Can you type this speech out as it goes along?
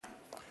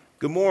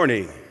Good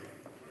morning.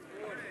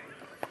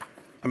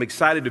 I'm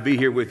excited to be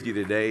here with you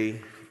today.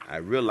 I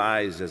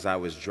realized as I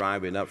was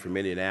driving up from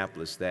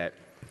Indianapolis that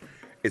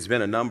it's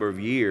been a number of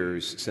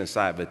years since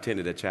I've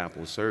attended a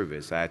chapel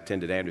service. I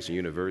attended Anderson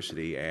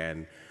University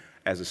and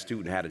as a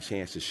student had a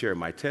chance to share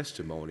my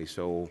testimony.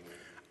 So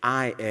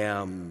I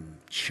am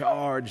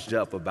charged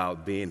up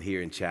about being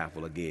here in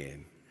chapel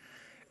again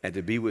and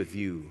to be with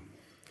you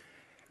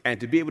and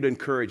to be able to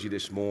encourage you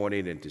this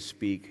morning and to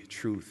speak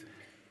truth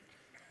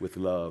with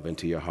love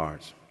into your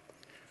hearts.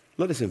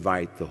 Let us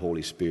invite the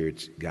Holy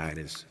Spirit's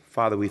guidance.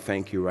 Father, we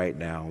thank you right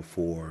now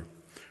for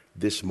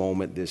this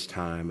moment, this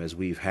time, as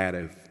we've had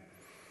a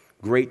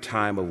great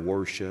time of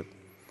worship,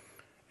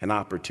 an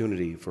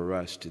opportunity for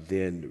us to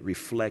then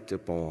reflect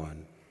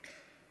upon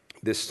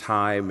this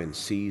time and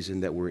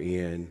season that we're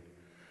in,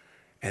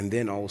 and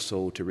then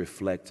also to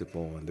reflect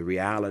upon the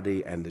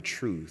reality and the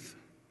truth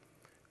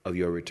of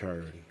your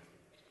return.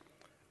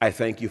 I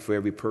thank you for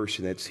every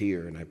person that's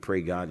here, and I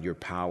pray, God, your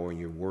power and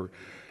your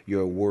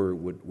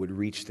word would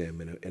reach them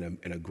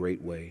in a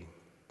great way.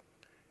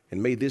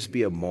 And may this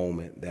be a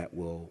moment that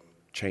will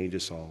change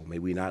us all. May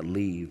we not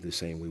leave the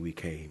same way we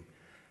came,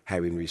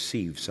 having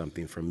received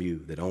something from you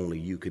that only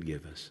you could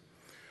give us.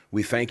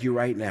 We thank you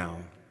right now,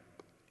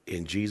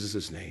 in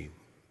Jesus' name,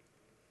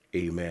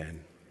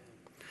 amen.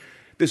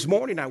 This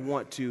morning I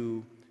want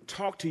to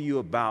talk to you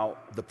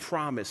about the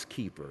promise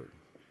keeper.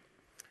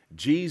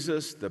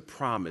 Jesus, the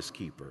promise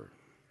keeper.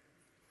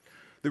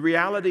 The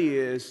reality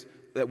is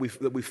that we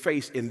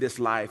face in this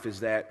life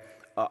is that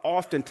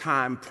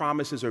oftentimes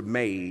promises are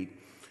made,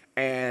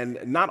 and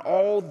not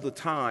all the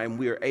time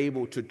we are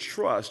able to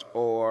trust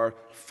or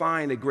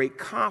find a great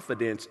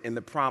confidence in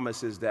the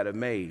promises that are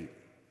made.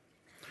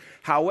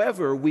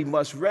 However, we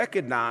must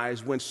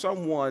recognize when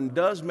someone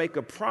does make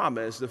a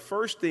promise, the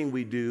first thing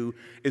we do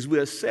is we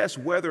assess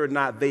whether or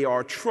not they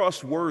are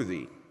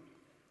trustworthy.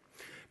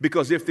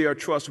 Because if they are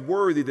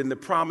trustworthy, then the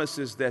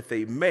promises that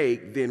they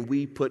make, then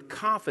we put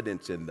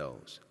confidence in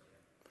those.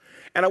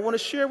 And I want to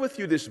share with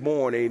you this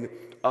morning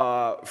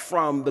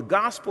from the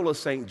Gospel of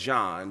St.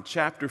 John,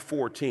 chapter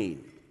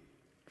 14.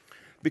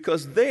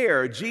 Because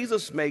there,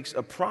 Jesus makes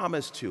a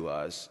promise to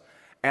us,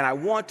 and I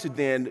want to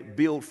then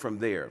build from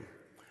there.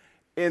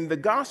 In the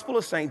Gospel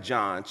of St.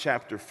 John,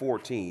 chapter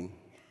 14,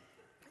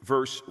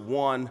 verse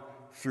 1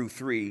 through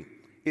 3,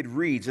 it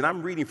reads, and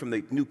I'm reading from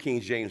the New King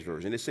James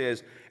Version, it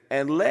says,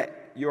 "And let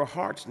your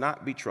hearts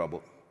not be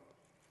troubled.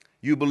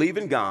 You believe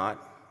in God,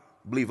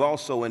 believe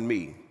also in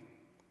me.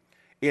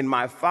 In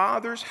my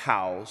Father's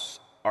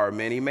house are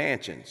many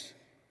mansions.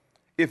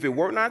 If it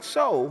were not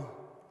so,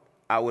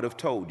 I would have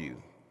told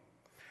you.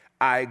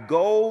 I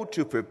go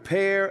to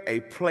prepare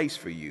a place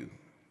for you.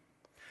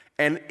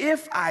 And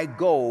if I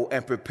go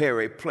and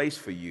prepare a place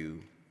for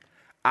you,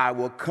 I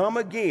will come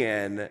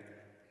again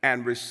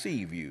and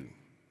receive you,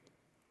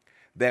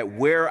 that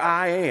where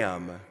I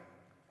am,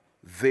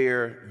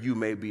 there you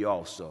may be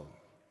also."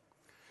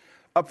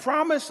 A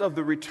promise of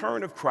the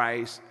return of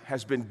Christ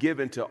has been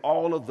given to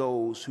all of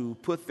those who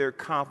put their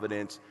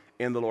confidence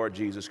in the Lord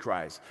Jesus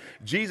Christ.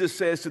 Jesus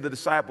says to the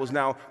disciples,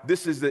 now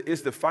this is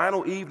the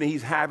final evening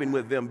he's having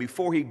with them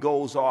before he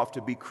goes off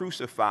to be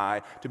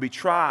crucified, to be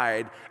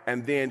tried,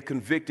 and then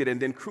convicted,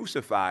 and then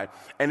crucified.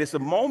 And it's a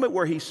moment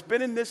where he's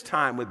spending this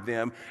time with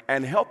them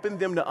and helping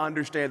them to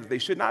understand that they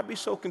should not be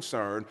so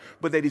concerned,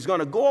 but that he's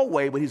going to go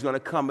away, but he's going to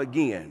come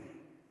again.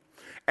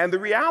 And the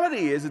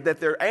reality is that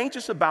they're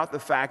anxious about the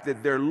fact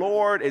that their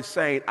Lord is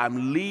saying,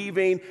 I'm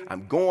leaving,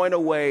 I'm going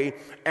away,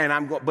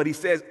 and but he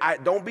says,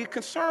 don't be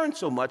concerned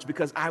so much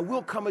because I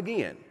will come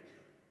again.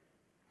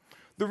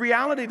 The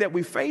reality that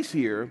we face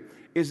here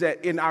is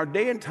that in our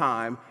day and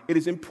time, it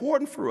is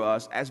important for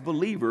us as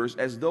believers,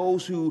 as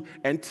those who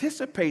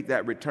anticipate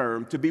that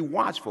return, to be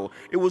watchful.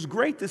 It was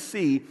great to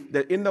see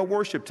that in the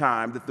worship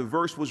time that the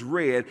verse was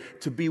read,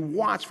 to be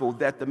watchful,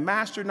 that the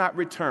master not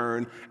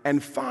return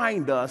and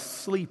find us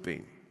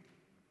sleeping.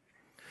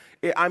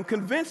 I'm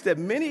convinced that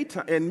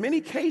in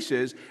many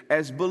cases,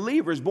 as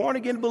believers,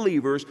 born-again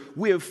believers,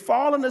 we have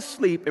fallen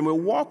asleep and we're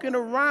walking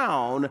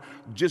around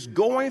just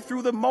going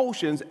through the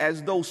motions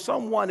as though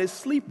someone is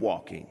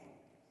sleepwalking.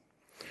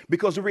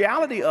 Because the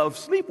reality of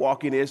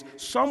sleepwalking is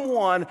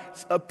someone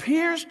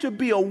appears to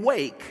be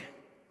awake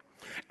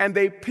and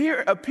they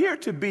appear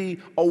to be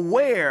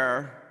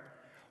aware,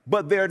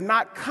 but they're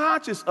not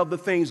conscious of the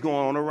things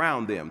going on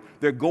around them.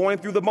 They're going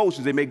through the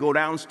motions. They may go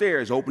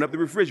downstairs, open up the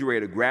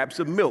refrigerator, grab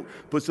some milk,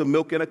 put some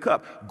milk in a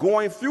cup,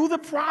 going through the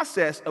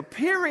process,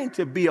 appearing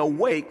to be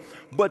awake,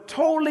 but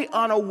totally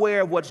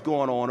unaware of what's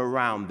going on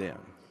around them.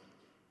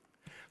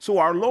 So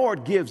our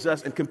Lord gives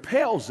us and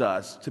compels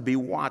us to be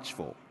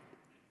watchful.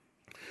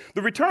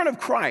 The return of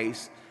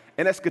Christ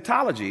and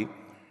eschatology,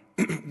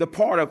 the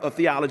part of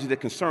theology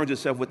that concerns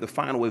itself with the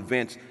final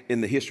events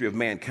in the history of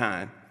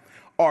mankind,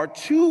 are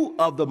two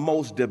of the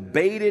most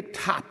debated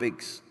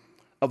topics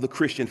of the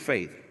Christian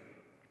faith.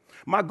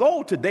 My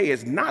goal today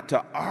is not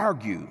to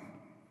argue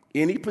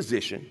any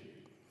position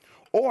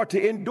or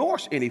to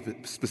endorse any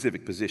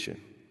specific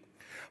position.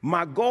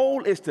 My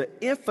goal is to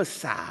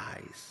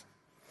emphasize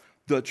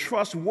the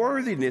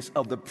trustworthiness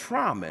of the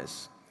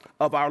promise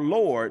of our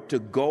Lord to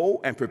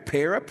go and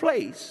prepare a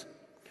place,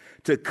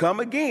 to come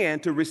again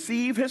to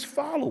receive his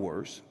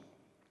followers,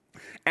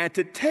 and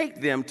to take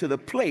them to the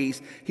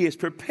place he has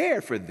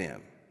prepared for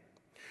them,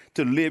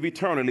 to live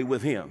eternally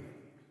with him.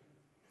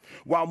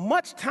 While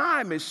much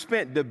time is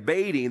spent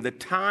debating the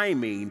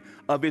timing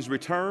of his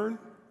return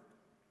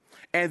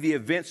and the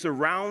events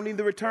surrounding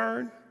the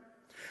return,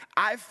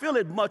 I feel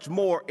it much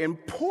more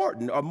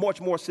important or much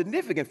more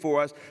significant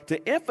for us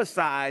to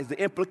emphasize the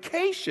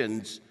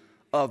implications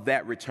of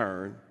that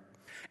return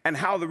and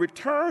how the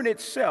return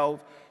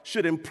itself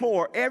should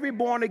implore every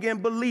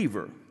born-again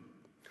believer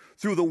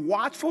through the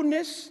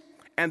watchfulness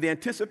and the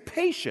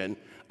anticipation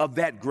of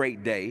that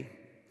great day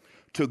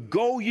to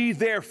go ye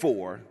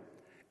therefore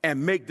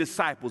and make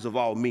disciples of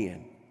all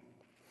men.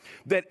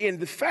 That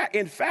in fact,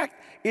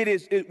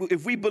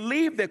 if we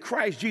believe that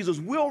Christ Jesus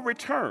will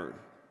return,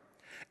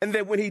 and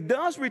that when he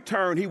does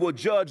return, he will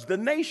judge the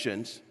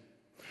nations,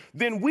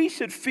 then we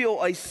should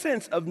feel a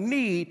sense of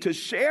need to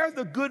share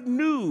the good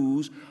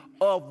news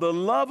of the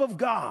love of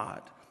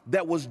God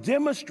that was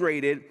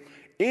demonstrated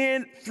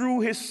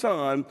through his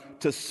Son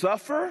to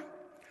suffer,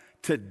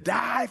 to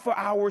die for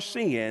our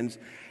sins,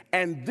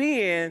 and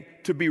then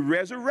to be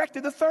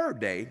resurrected the third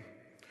day,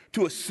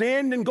 to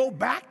ascend and go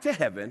back to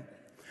heaven,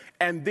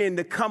 and then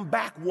to come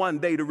back one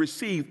day to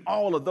receive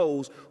all of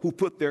those who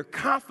put their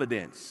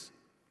confidence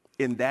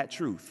in that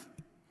truth.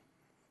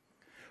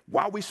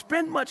 While we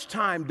spend much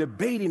time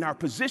debating our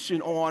position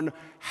on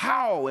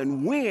how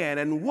and when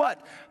and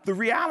what, the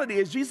reality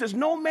is Jesus says,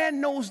 no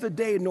man knows the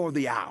day nor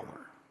the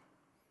hour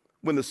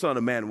when the Son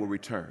of Man will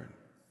return.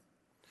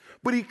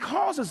 But he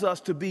causes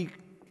us to be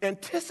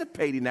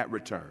anticipating that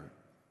return,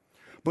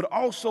 but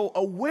also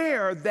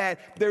aware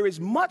that there is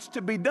much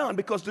to be done,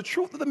 because the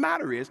truth of the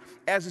matter is,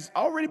 as it's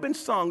already been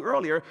sung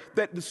earlier,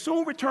 that the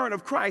soon return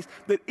of Christ,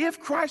 that if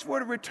Christ were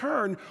to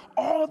return,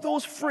 all of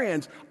those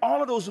friends,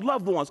 all of those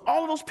loved ones,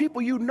 all of those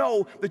people you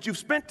know that you've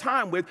spent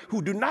time with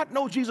who do not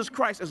know Jesus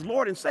Christ as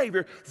Lord and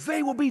Savior,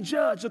 they will be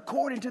judged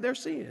according to their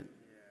sin.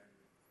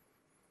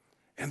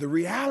 And the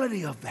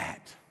reality of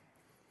that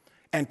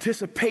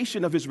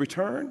anticipation of his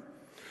return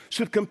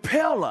should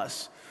compel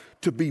us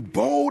to be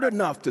bold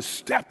enough to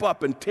step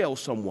up and tell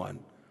someone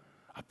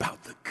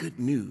about the good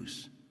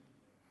news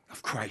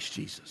of Christ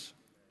Jesus.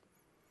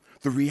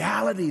 The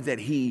reality that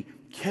he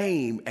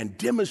came and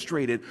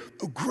demonstrated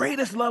the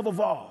greatest love of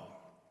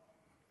all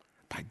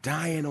by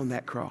dying on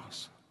that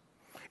cross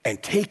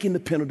and taking the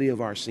penalty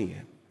of our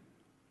sin.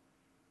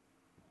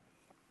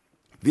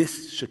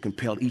 This should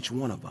compel each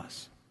one of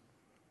us,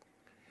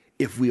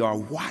 if we are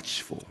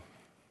watchful,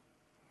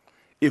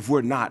 if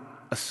we're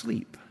not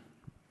asleep,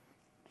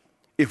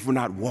 if we're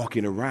not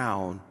walking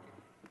around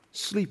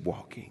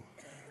sleepwalking,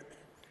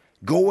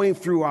 going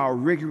through our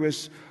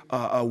rigorous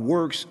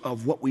works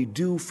of what we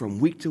do from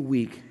week to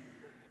week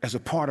as a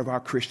part of our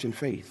Christian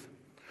faith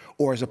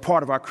or as a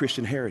part of our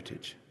Christian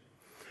heritage,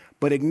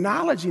 but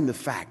acknowledging the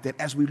fact that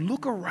as we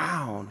look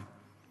around,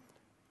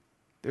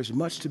 there's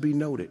much to be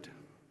noted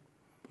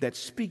that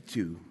speak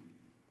to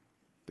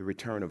the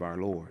return of our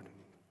Lord.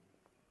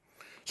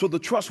 So the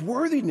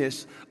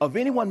trustworthiness of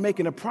anyone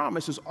making a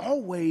promise is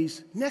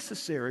always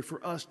necessary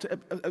for us to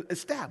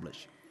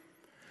establish.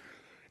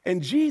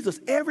 And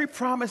Jesus, every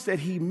promise that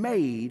he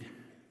made,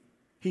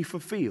 he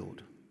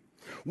fulfilled.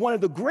 One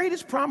of the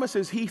greatest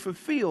promises he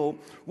fulfilled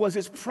was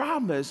his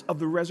promise of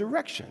the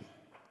resurrection.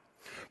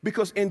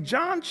 Because in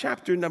John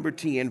chapter number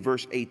 10,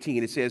 verse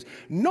 18, it says,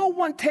 "No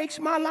one takes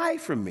my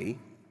life from me,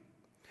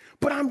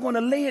 but I'm going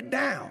to lay it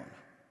down.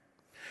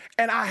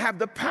 And I have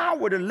the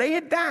power to lay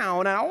it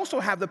down, and I also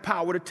have the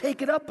power to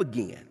take it up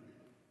again."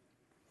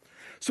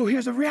 So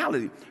here's the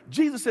reality.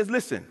 Jesus says,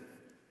 listen,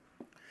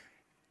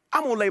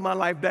 I'm going to lay my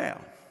life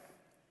down.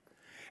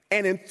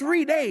 And in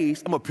 3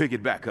 days, I'm going to pick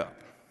it back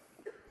up.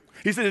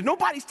 He said, if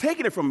nobody's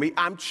taking it from me,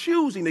 I'm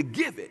choosing to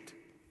give it,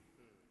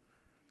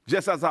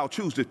 just as I'll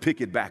choose to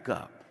pick it back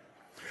up.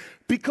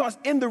 Because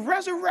in the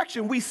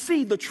resurrection, we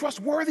see the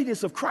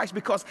trustworthiness of Christ,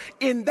 because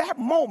in that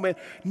moment,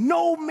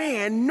 no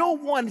man, no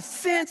one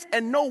since,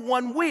 and no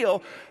one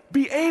will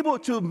be able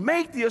to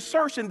make the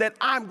assertion that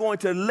I'm going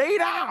to lay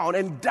down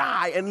and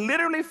die and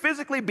literally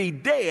physically be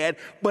dead,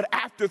 but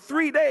after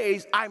 3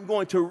 days, I'm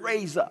going to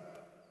raise up.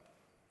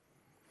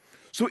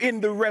 So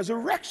in the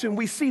resurrection,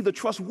 we see the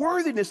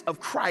trustworthiness of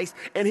Christ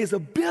and his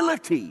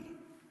ability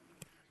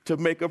to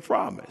make a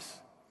promise.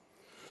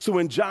 So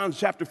in John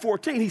chapter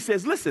 14, he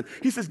says,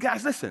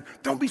 guys, listen,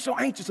 don't be so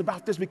anxious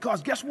about this,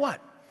 because guess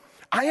what?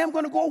 I am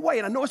going to go away,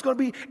 and I know it's going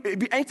to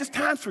be anxious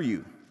times for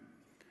you.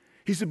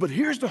 He said, but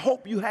here's the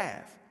hope you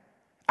have.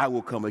 I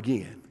will come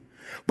again.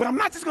 But I'm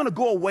not just going to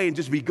go away and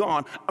just be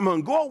gone. I'm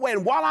going to go away,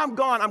 and while I'm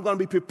gone, I'm going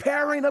to be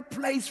preparing a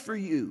place for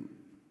you,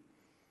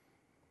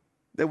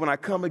 that when I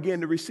come again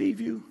to receive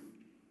you,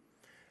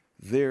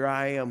 there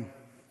I am,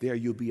 there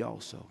you'll be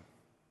also.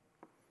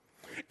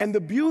 And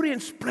the beauty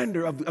and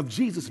splendor of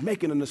Jesus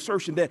making an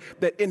assertion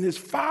that in his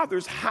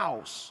Father's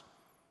house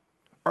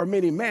are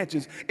many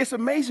mansions, it's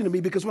amazing to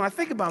me, because when I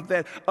think about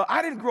that,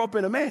 I didn't grow up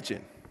in a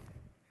mansion.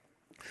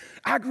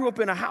 I grew up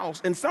in a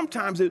house, and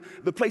sometimes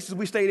the places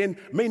we stayed in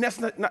may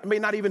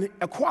not even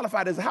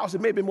qualified as a house.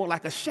 It may be more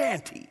like a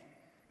shanty.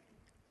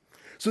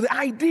 So the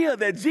idea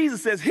that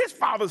Jesus says his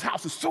Father's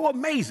house is so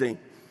amazing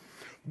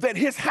that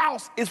his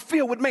house is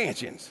filled with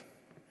mansions.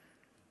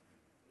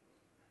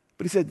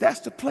 But he said, that's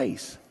the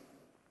place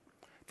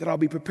that I'll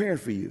be prepared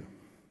for you.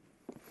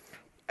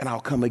 And I'll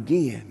come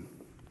again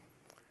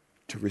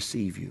to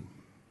receive you.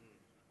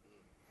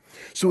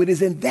 So it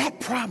is in that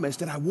promise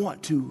that I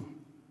want to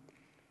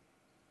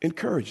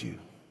encourage you.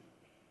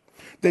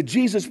 That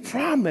Jesus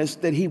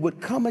promised that he would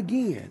come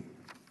again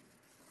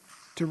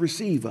to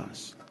receive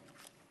us.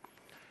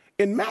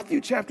 In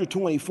Matthew chapter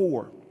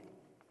 24,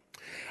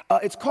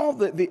 it's called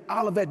the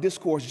Olivet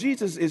Discourse.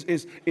 Jesus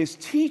is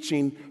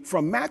teaching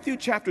from Matthew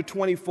chapter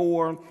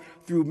 24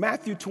 through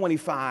Matthew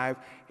 25.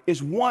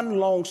 Is one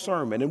long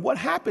sermon. And what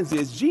happens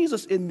is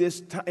Jesus in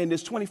this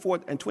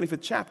 24th and 25th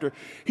chapter,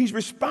 he's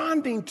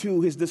responding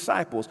to his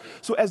disciples.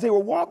 So as they were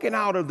walking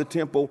out of the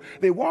temple,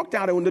 they walked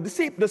out, and when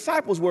the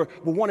disciples were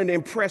wanting to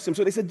impress him,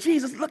 so they said,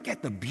 Jesus, look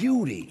at the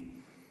beauty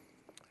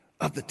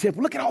of the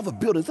temple. Look at all the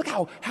buildings. Look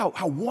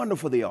how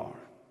wonderful they are.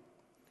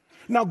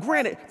 Now,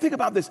 granted, think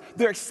about this.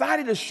 They're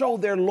excited to show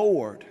their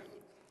Lord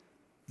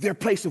their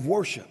place of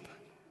worship.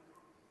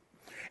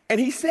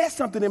 And he says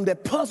something to them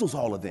that puzzles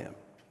all of them.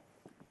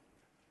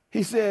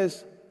 He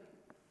says,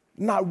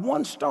 not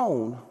one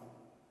stone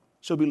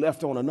shall be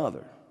left on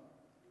another.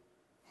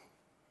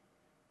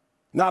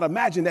 Now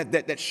imagine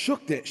that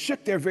shook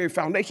their very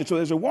foundation. So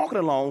as they're walking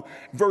along,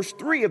 verse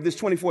 3 of this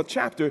 24th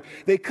chapter,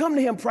 they come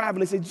to him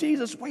privately and say,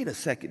 Jesus, wait a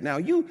second. Now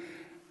you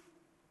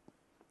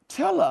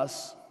tell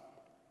us,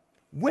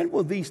 when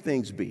will these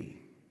things be?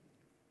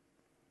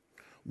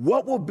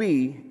 What will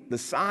be the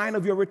sign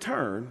of your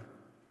return?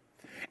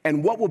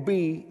 And what will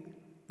be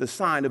the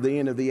sign of the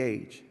end of the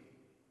age?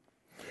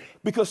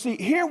 Because, see,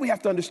 here we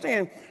have to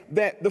understand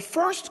that the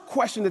first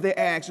question that they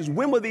asked is,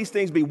 when will these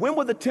things be? When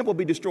will the temple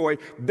be destroyed?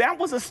 That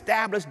was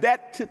established,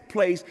 that took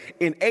place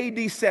in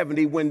AD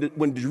 70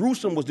 when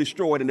Jerusalem was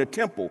destroyed, and the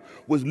temple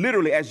was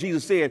literally, as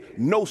Jesus said,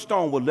 no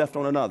stone was left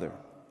on another.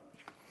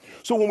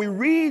 So when we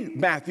read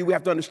Matthew, we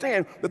have to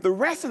understand that the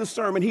rest of the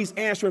sermon he's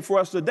answering for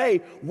us today,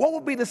 what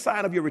will be the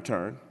sign of your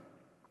return?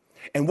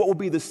 And what will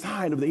be the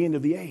sign of the end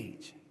of the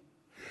age?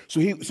 So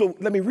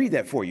let me read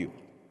that for you.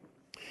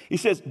 He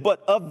says,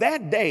 but of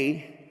that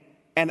day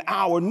and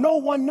hour no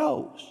one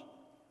knows,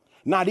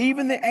 not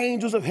even the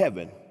angels of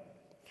heaven,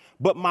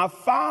 but my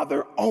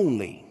Father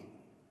only.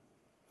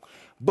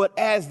 But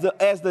as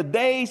the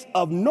days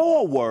of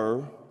Noah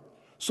were,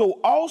 so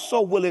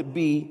also will it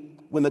be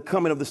when the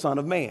coming of the Son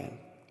of Man.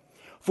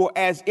 For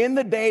as in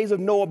the days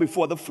of Noah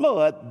before the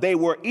flood, they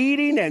were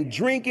eating and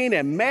drinking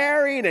and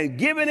marrying and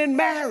giving in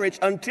marriage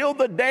until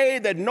the day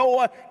that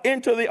Noah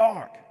entered the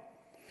ark,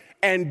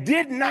 and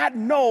did not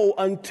know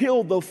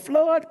until the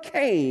flood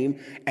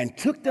came and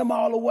took them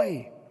all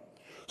away.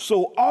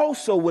 So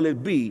also will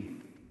it be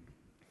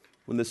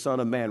when the Son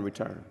of Man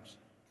returns.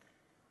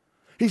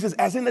 He says,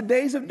 as in the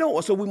days of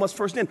Noah. So we must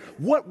first end,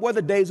 what were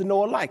the days of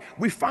Noah like?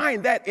 We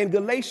find that in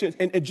Galatians,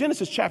 in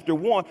Genesis chapter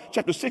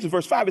 6,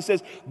 verse 5, it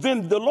says,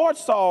 then the Lord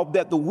saw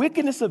that the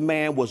wickedness of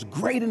man was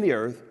great in the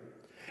earth,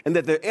 and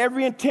that the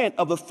every intent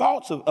of the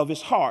thoughts of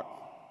his heart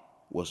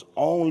was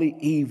only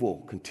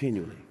evil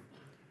continually.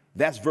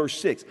 That's verse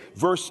 6.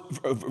 Verse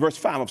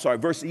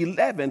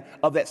 11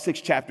 of that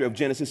 6th chapter of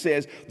Genesis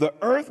says, the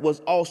earth was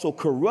also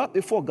corrupt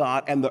before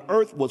God, and the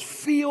earth was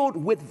filled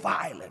with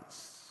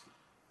violence.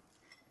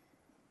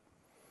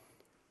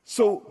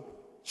 So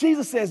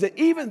Jesus says that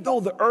even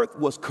though the earth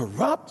was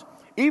corrupt,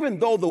 even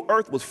though the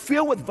earth was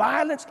filled with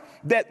violence,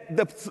 that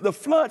the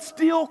flood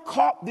still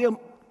caught them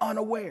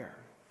unaware.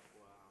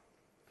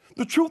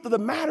 The truth of the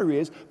matter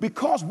is,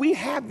 because we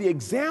have the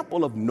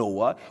example of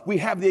Noah, we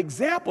have the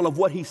example of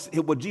what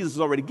Jesus has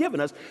already given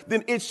us,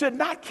 then it should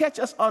not catch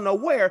us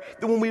unaware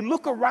that when we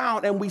look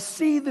around and we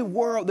see the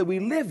world that we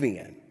live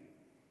in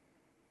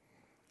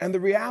and the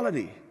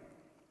reality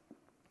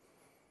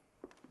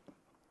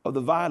of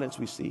the violence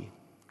we see,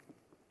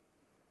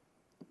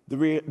 the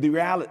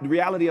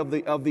reality of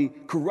the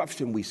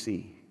corruption we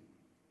see.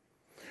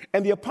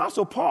 And the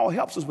Apostle Paul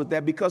helps us with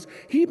that because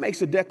he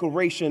makes a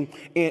declaration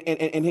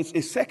in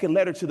his second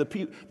letter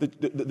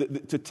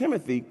to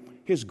Timothy,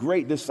 his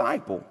great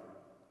disciple.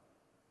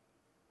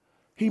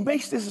 He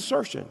makes this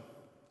assertion.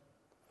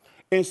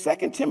 In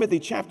 2 Timothy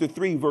chapter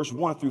 3, verse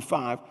 1 through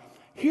 5,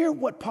 hear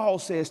what Paul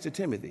says to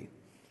Timothy.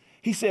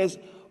 He says,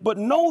 but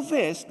know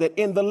this, that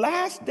in the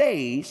last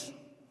days,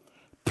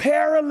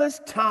 perilous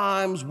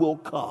times will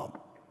come.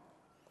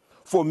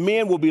 For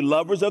men will be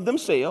lovers of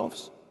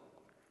themselves,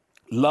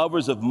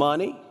 lovers of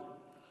money,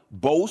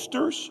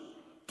 boasters,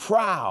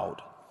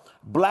 proud,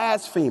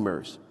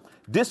 blasphemers,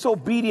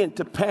 disobedient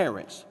to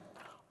parents,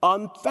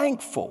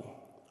 unthankful,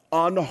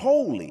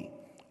 unholy,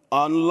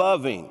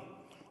 unloving,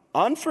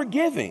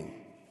 unforgiving,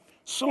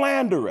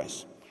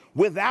 slanderous,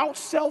 without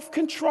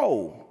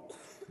self-control,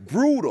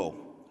 brutal,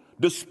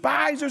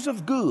 despisers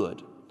of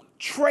good,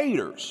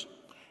 traitors,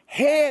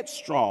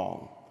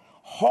 headstrong,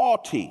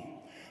 haughty,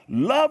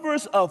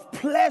 lovers of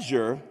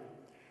pleasure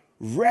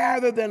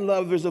rather than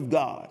lovers of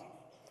God.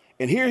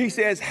 And here he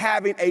says,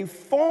 having a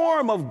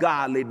form of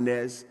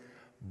godliness,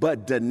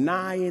 but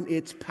denying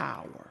its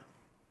power.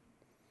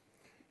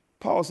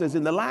 Paul says,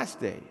 in the last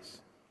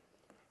days,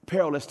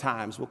 perilous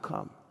times will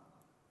come.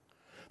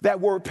 That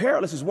word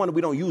perilous is one that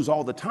we don't use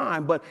all the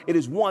time, but it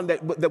is one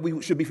that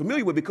we should be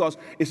familiar with because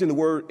it's in the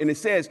word, and it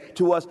says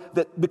to us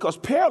that because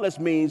perilous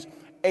means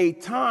a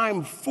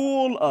time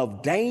full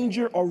of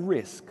danger or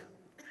risk.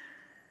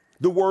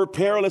 The word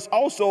perilous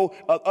also,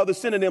 other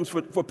synonyms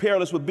for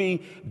perilous would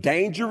be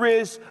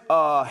dangerous,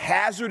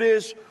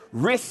 hazardous,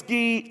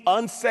 risky,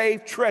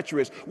 unsafe,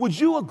 treacherous. Would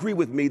you agree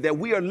with me that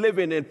we are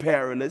living in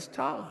perilous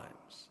times?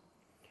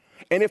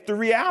 And if the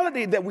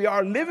reality that we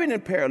are living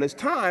in perilous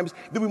times,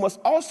 then we must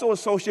also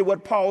associate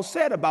what Paul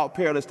said about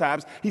perilous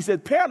times. He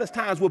said perilous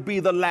times will be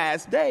the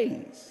last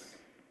days.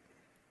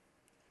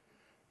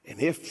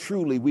 And if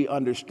truly we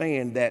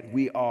understand that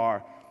we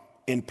are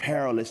in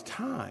perilous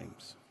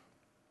times,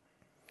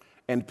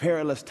 and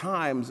perilous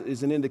times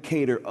is an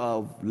indicator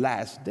of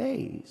last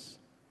days,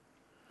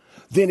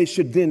 then it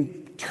should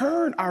then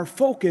turn our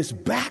focus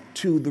back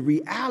to the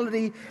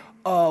reality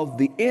of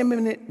the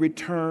imminent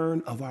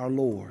return of our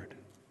Lord.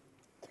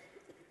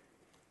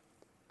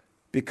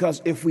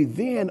 Because if we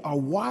then are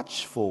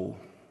watchful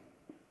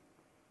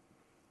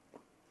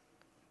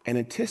and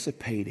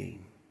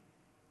anticipating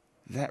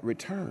that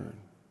return,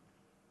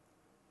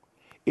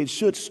 it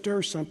should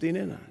stir something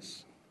in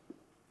us.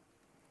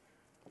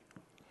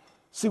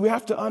 See, we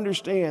have to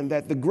understand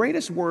that the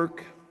greatest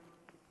work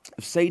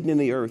of Satan in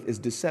the earth is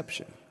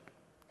deception.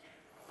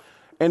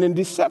 And in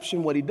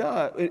deception, what he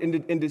does,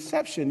 in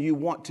deception, you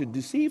want to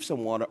deceive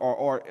someone,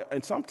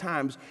 and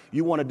sometimes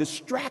you want to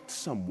distract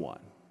someone.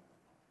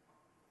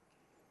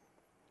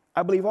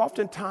 I believe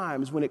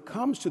oftentimes when it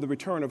comes to the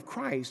return of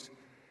Christ,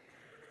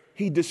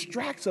 he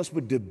distracts us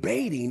with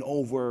debating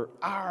over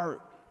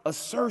our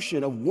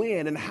assertion of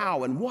when and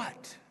how and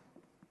what,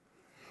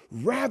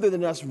 rather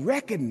than us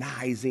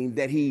recognizing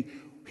that he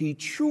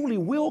truly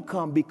will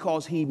come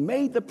because he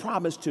made the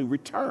promise to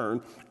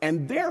return,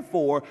 and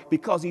therefore,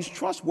 because he's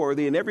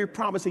trustworthy and every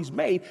promise he's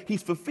made,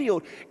 he's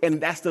fulfilled, and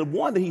that's the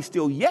one that he's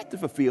still yet to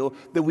fulfill,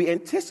 that we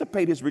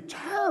anticipate his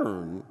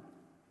return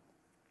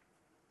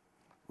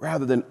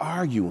rather than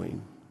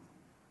arguing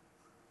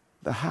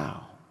the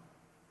how.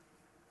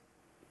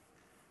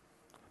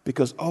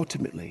 Because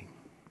ultimately,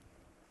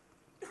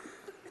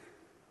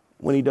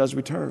 when he does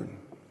return,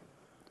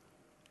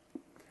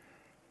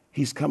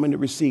 he's coming to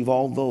receive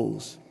all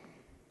those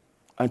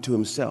unto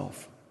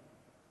himself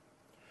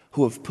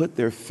who have put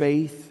their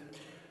faith,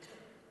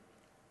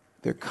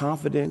 their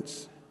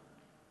confidence,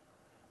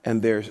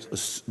 and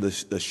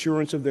the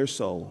assurance of their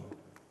soul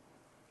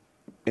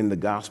in the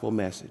gospel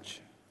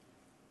message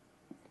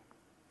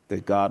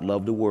that God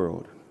loved the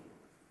world,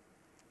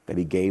 that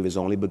he gave his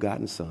only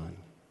begotten Son,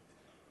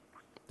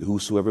 that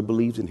whosoever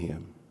believes in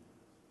him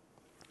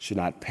should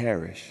not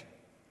perish,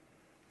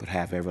 but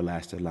have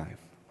everlasting life.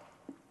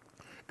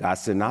 God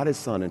sent not his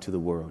Son into the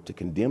world to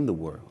condemn the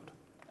world,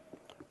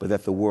 but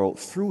that the world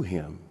through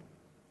him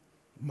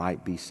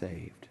might be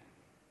saved.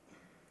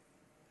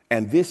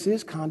 And this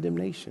is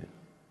condemnation,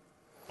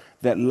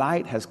 that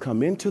light has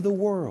come into the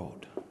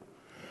world,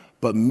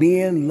 but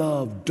men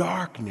love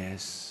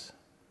darkness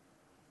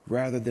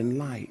rather than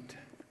light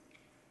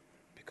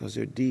because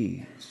their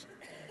deeds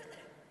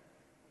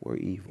were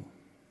evil.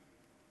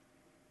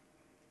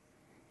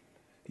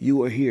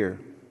 You are here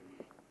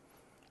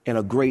in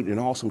a great and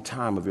awesome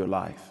time of your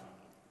life.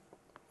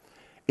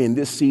 In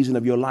this season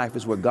of your life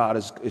is where God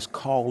is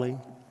calling.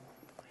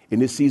 In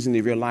this season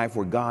of your life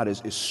where God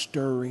is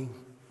stirring.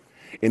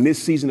 In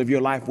this season of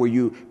your life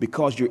where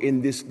because you're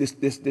in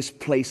this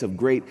place of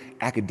great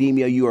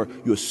academia,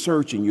 you're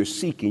searching, you're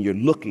seeking, you're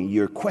looking,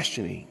 you're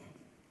questioning.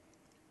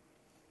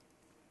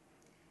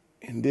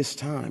 In this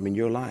time in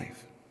your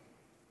life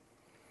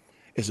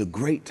is a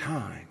great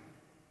time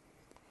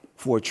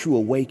for a true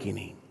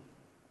awakening.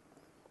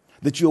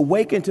 That you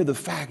awaken to the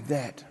fact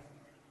that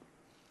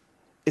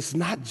it's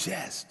not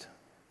just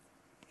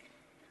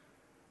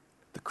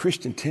the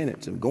Christian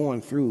tenets of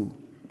going through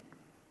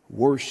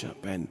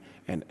worship and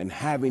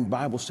having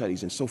Bible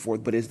studies and so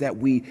forth, but is that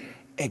we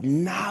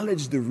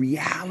acknowledge the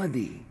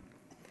reality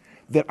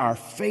that our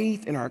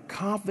faith and our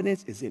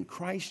confidence is in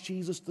Christ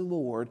Jesus the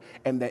Lord,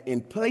 and that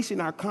in placing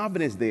our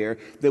confidence there,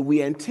 that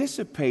we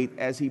anticipate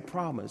as he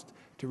promised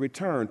to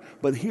return.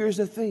 But here's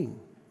the thing.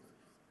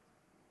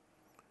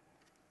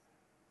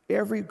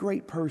 Every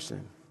great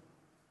person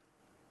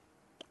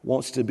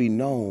wants to be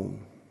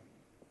known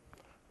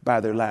by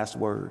their last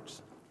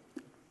words.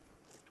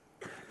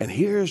 And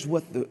here's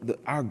what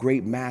our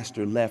great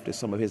master left as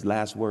some of his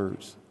last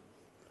words.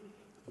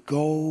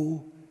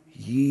 Go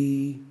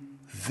ye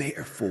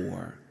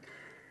therefore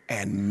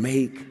and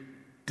make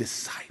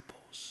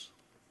disciples.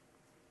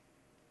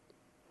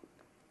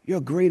 Your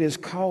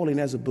greatest calling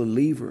as a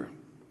believer,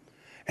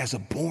 as a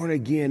born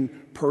again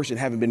person,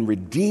 having been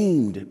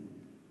redeemed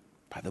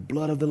by the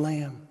blood of the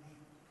Lamb,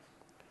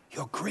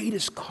 your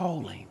greatest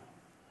calling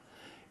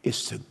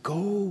is to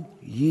go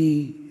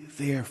ye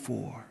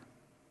therefore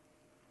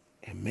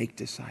and make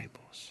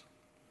disciples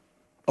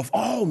of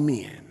all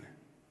men,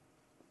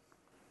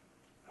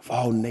 of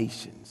all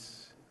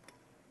nations.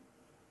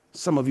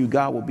 Some of you,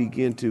 God will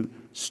begin to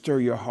stir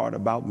your heart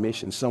about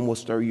mission. Some will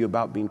stir you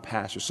about being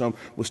pastors. Some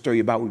will stir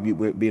you about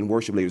being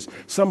worship leaders.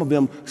 Some of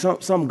them,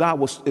 some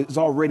God is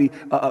already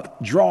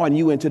drawing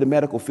you into the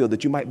medical field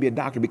that you might be a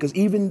doctor, because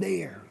even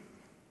there,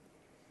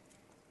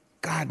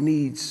 God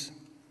needs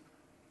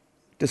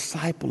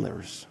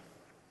disciplers.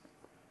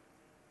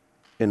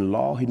 In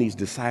law, he needs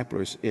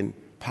disciplers. In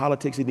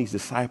politics, he needs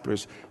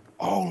disciplers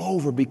all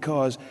over,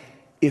 because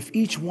if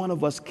each one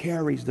of us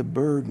carries the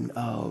burden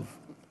of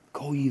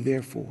go ye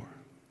therefore,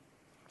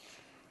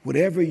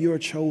 whatever your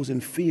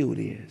chosen field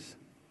is,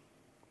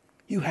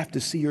 you have to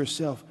see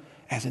yourself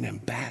as an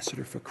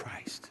ambassador for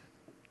Christ.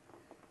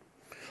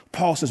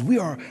 Paul says we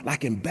are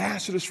like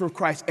ambassadors for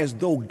Christ, as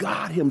though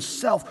God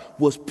himself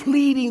was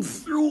pleading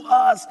through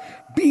us,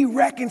 be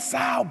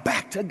reconciled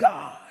back to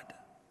God.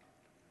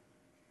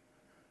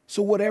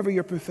 So whatever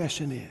your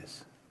profession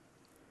is,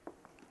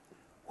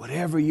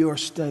 whatever your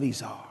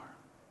studies are,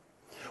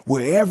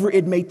 wherever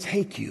it may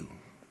take you,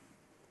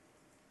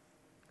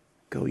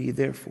 go ye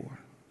therefore,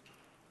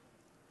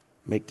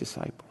 make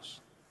disciples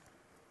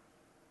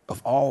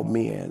of all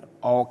men,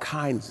 all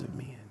kinds of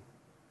men.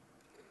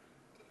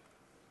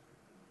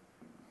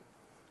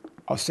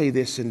 I'll say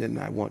this and then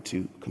I want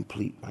to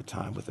complete my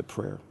time with a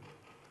prayer.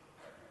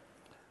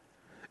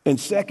 In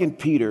 2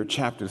 Peter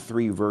chapter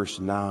 3, verse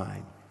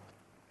 9,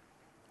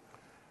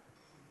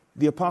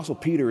 the Apostle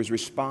Peter is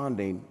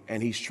responding,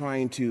 and he's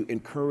trying to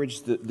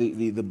encourage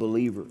the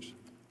believers.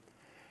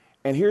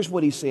 And here's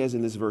what he says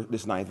in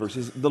this ninth verse.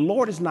 The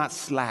Lord is not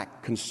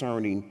slack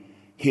concerning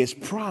his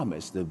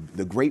promise,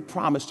 the great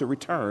promise to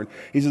return.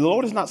 He says, the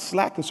Lord is not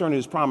slack concerning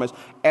his promise,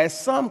 as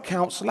some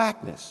count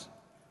slackness,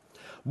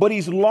 but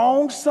he's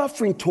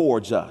long-suffering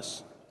towards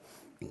us,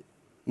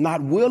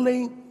 not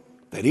willing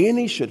that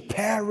any should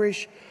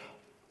perish,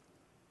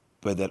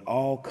 but that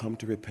all come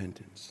to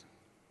repentance.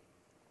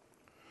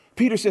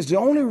 Peter says the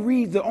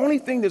only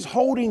thing that's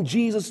holding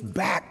Jesus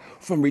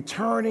back from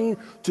returning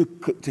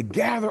to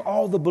gather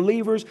all the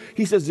believers,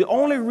 he says the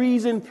only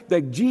reason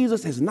that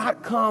Jesus has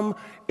not come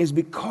is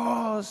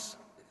because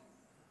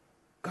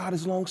God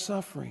is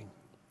long-suffering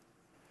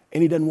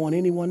and he doesn't want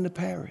anyone to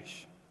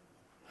perish.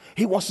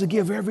 He wants to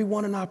give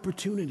everyone an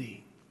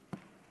opportunity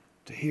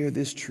to hear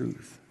this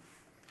truth,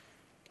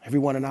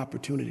 everyone an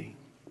opportunity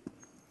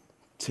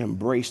to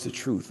embrace the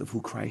truth of who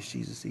Christ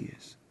Jesus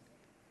is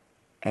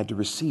and to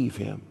receive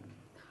him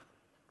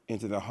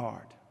into their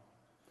heart.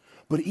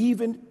 But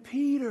even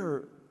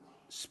Peter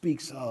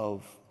speaks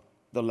of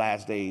the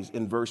last days.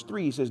 In verse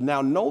 3, he says,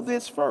 now know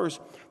this first,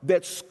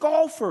 that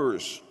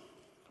scoffers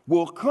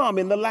will come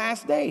in the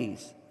last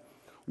days,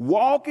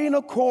 walking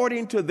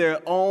according to their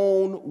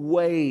own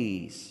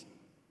ways,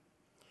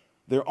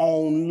 their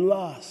own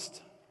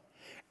lust,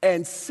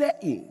 and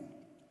saying,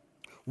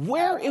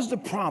 where is the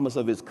promise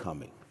of his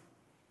coming?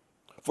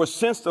 For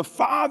since the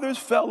fathers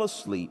fell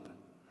asleep,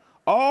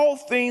 all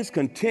things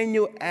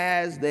continue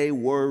as they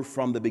were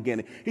from the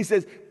beginning. He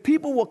says,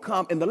 people will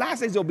come in the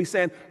last days, they'll be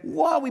saying,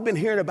 well, we've been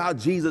hearing about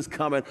Jesus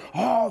coming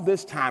all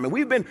this time. And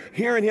we've been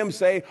hearing him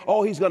say,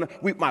 oh, he's going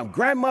to, my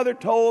grandmother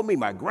told me,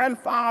 my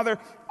grandfather,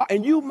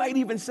 and you might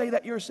even say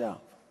that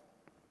yourself.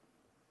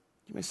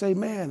 You may say,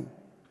 man,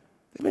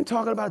 they've been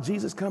talking about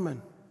Jesus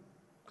coming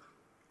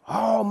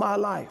all my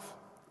life.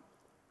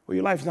 Well,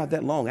 your life's not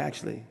that long,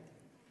 actually.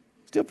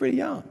 Still pretty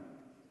young.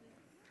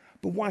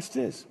 But watch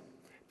this.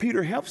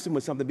 Peter helps him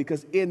with something,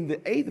 because in the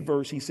 8th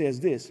verse, he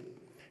says this.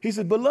 He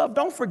says, beloved,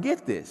 don't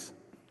forget this,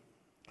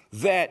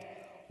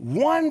 that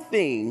one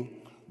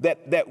thing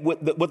that with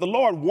the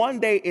Lord, one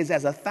day is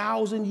as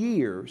 1,000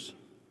 years,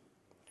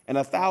 and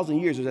 1,000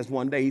 years is as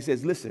one day. He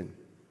says, listen,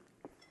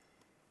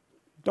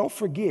 don't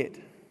forget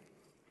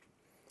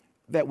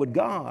that with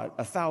God,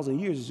 1,000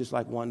 years is just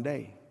like one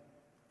day.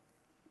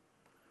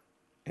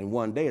 And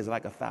one day is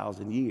like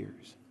 1,000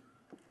 years.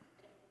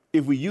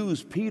 If we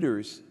use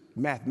Peter's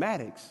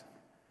mathematics,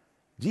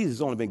 Jesus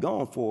has only been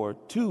gone for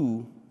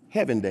 2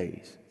 heaven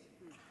days.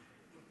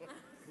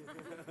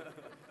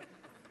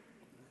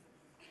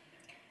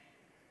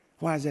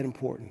 Why is that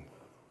important?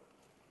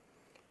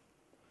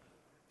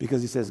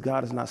 Because he says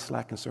God is not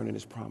slack concerning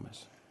his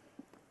promise.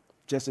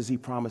 Just as he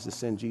promised to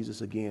send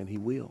Jesus again, he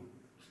will.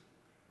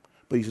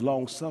 But he's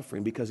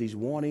long-suffering because he's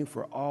wanting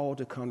for all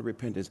to come to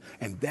repentance.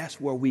 And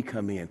that's where we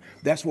come in.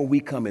 That's where we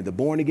come in, the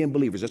born-again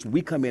believers. That's where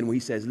we come in when he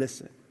says,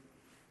 listen,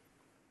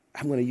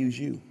 I'm going to use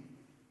you.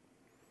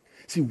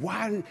 See,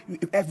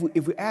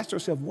 if we ask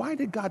ourselves, why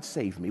did God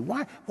save me?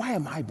 Why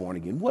am I born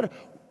again?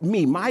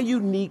 My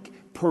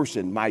unique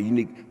person, my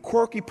unique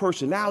quirky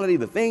personality,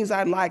 the things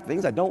I like,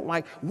 things I don't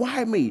like.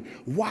 Why me?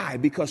 Why?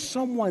 Because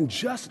someone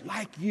just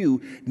like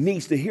you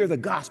needs to hear the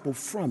gospel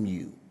from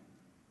you.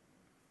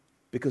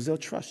 Because they'll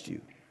trust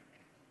you.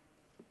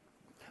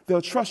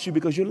 They'll trust you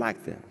because you're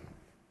like them.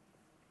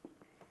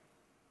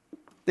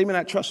 They may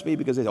not trust me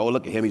because they say, oh,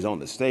 look at him, he's on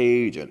the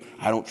stage, and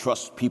I don't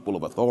trust people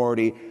of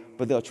authority.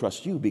 but they'll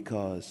trust you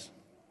because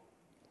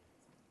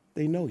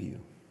they know you.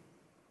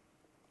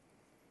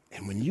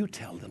 And when you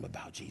tell them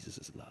about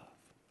Jesus' love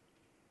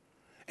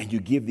and you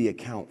give the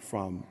account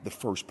from the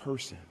first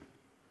person,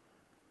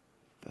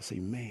 they'll say,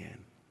 man.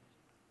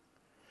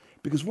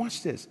 Because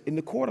watch this, in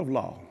the court of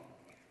law,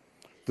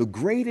 the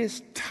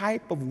greatest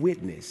type of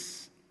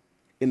witness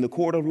in the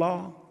court of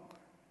law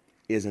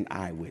is an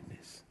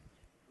eyewitness.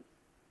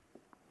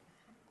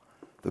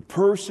 The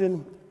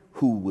person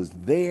who was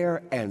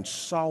there and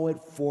saw it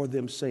for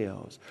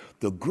themselves.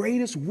 The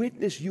greatest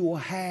witness you will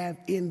have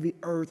in the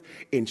earth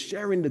in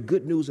sharing the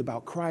good news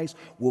about Christ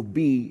will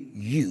be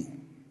you.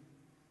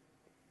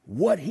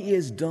 What he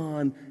has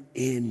done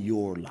in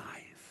your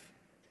life.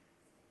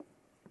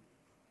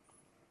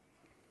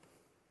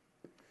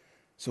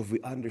 So if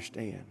we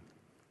understand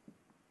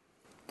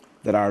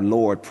that our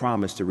Lord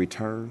promised to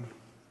return,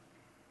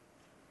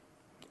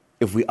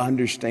 if we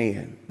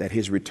understand that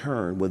his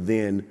return will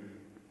then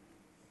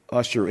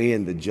usher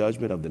in the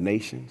judgment of the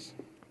nations,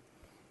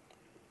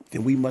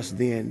 then we must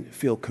then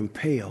feel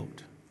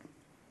compelled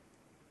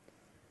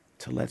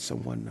to let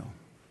someone know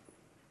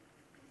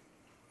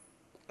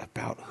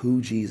about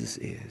who Jesus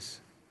is,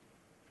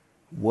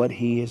 what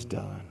he has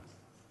done,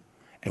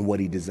 and what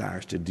he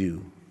desires to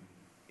do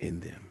in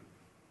them.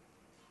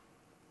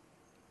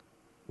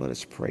 Let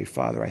us pray.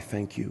 Father, I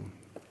thank you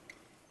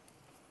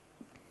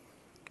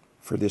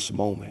for this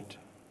moment.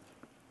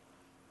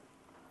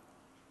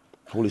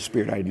 Holy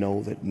Spirit, I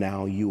know that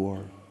now you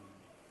are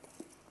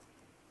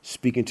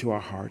speaking to our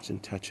hearts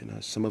and touching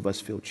us. Some of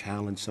us feel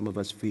challenged. Some of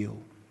us feel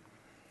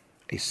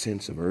a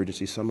sense of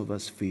urgency. Some of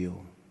us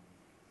feel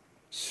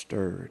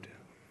stirred.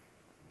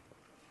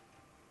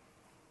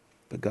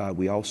 But God,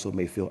 we also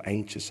may feel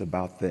anxious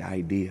about the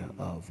idea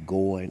of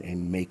going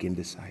and making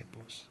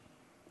disciples.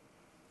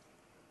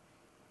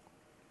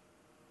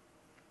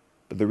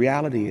 But the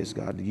reality is,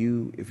 God,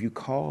 if you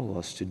call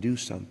us to do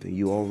something,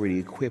 you already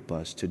equip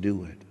us to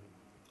do it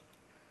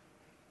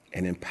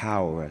and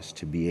empower us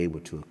to be able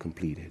to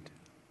complete it.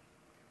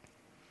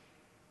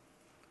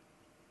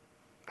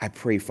 I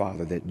pray,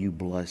 Father, that you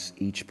bless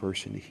each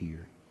person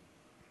here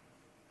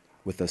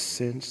with a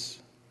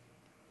sense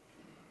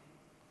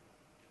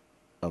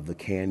of the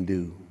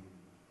can-do,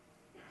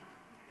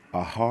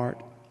 a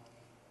heart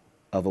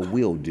of a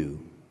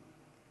will-do,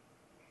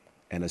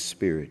 and a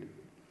spirit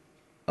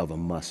of a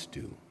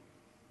must-do,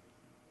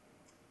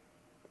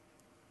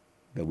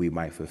 that we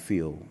might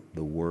fulfill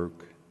the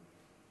work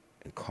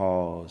and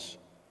cause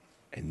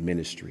and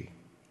ministry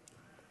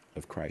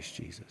of Christ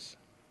Jesus.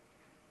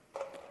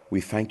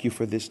 We thank you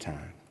for this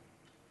time.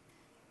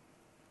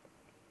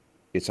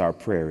 It's our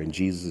prayer in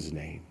Jesus'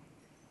 name.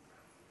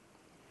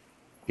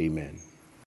 Amen.